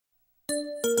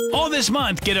All this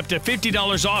month, get up to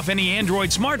 $50 off any Android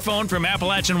smartphone from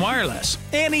Appalachian Wireless.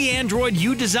 Any Android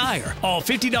you desire. All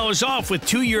 $50 off with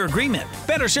 2-year agreement.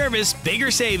 Better service,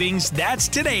 bigger savings. That's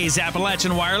today's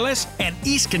Appalachian Wireless and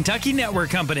East Kentucky Network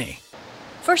Company.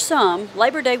 For some,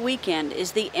 Labor Day weekend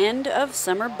is the end of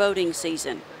summer boating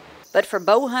season. But for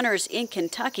bow hunters in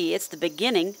Kentucky, it's the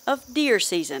beginning of deer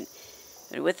season.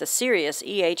 And with the serious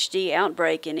EHD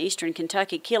outbreak in eastern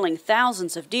Kentucky killing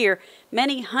thousands of deer,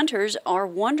 many hunters are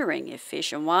wondering if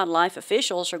Fish and Wildlife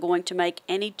officials are going to make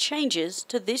any changes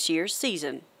to this year's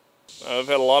season. I've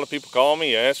had a lot of people call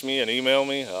me, ask me, and email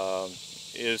me,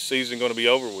 is season going to be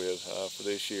over with for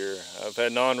this year? I've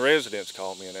had non-residents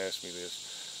call me and ask me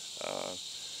this.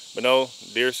 But no,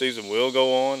 deer season will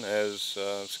go on as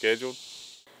scheduled.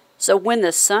 So when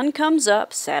the sun comes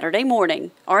up Saturday morning,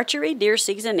 archery deer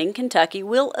season in Kentucky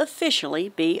will officially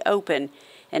be open.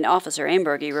 And Officer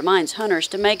Ambergy reminds hunters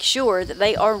to make sure that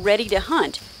they are ready to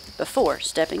hunt before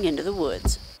stepping into the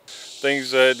woods.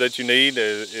 Things that you need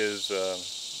is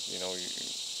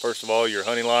first of all, your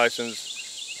hunting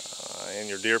license and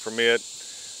your deer permit.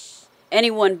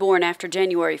 Anyone born after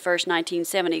January 1st,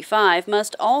 1975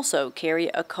 must also carry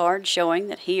a card showing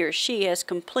that he or she has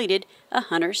completed a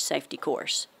hunter's safety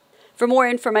course. For more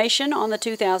information on the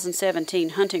 2017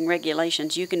 hunting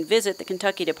regulations, you can visit the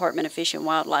Kentucky Department of Fish and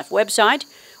Wildlife website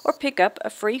or pick up a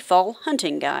free fall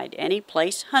hunting guide any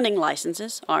place hunting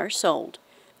licenses are sold.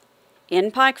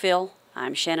 In Pikeville,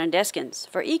 I'm Shannon Deskins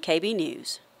for EKB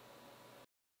News.